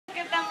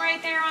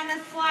right there on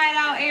the slide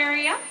out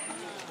area.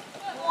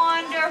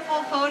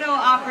 Wonderful photo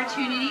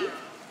opportunity.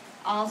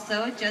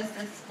 Also, just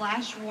a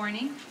splash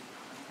warning.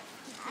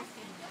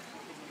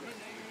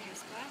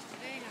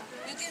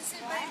 You can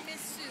sit right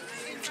next to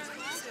in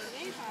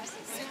front of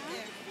the sit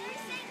there.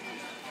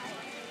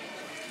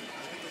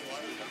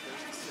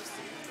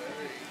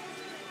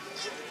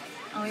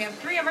 We have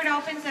 3 of our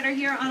dolphins that are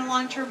here on a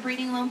long-term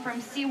breeding loan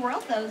from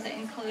SeaWorld. Those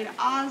include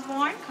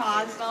Osborne,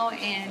 Cosmo,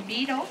 and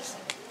Beetle.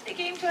 They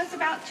came to us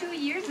about 2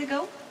 years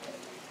ago.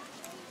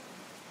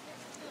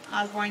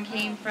 Osborne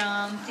came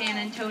from San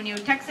Antonio,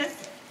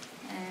 Texas,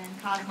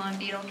 and Cosmo and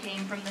Beetle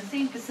came from the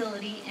same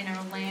facility in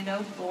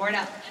Orlando,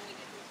 Florida.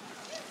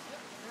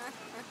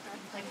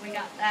 Looks like we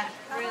got that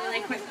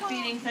really quick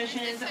feeding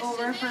session is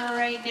over for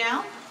right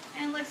now.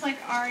 And it looks like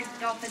our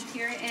dolphins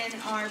here in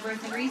our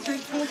birth and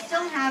research pool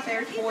still have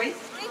their toys.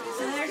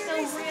 So they're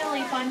still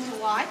really fun to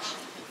watch.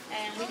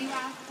 And we do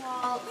ask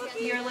while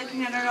you're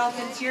looking at our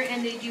dolphins here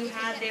and they do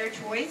have their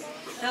toys,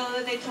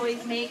 though the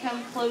toys may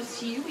come close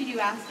to you, we do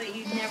ask that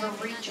you never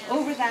reach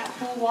over that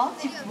pool wall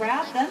to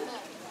grab them.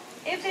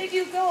 If they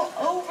do go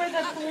over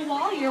the pool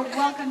wall, you're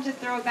welcome to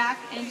throw back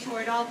into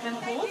our dolphin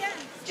pool.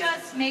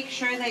 Just make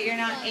sure that you're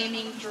not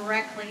aiming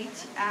directly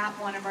at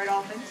one of our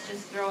dolphins.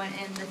 Just throw it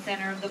in the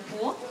center of the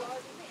pool.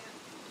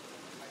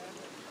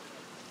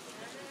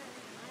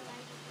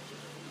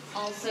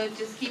 Also,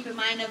 just keep in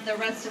mind of the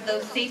rest of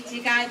those safety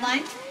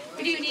guidelines.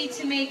 We do need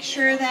to make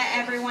sure that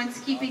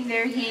everyone's keeping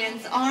their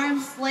hands,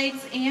 arms,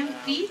 legs, and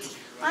feet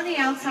on the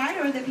outside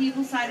or the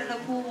people side of the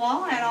pool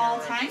wall at all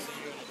times.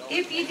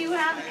 If you do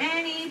have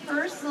any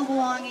personal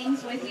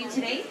belongings with you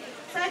today,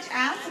 such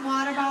as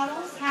water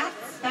bottles,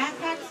 hats,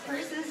 backpacks,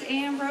 purses,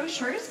 and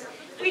brochures,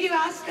 we do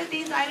ask that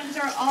these items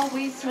are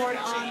always stored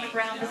on the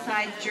ground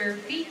beside your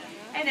feet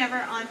and never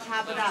on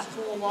top of that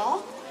pool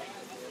wall.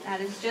 That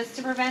is just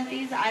to prevent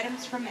these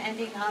items from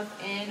ending up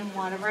in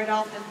one of our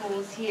dolphin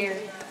pools here.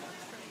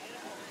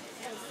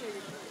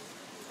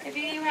 If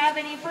you have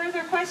any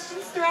further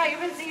questions throughout your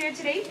visit here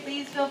today,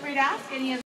 please feel free to ask any of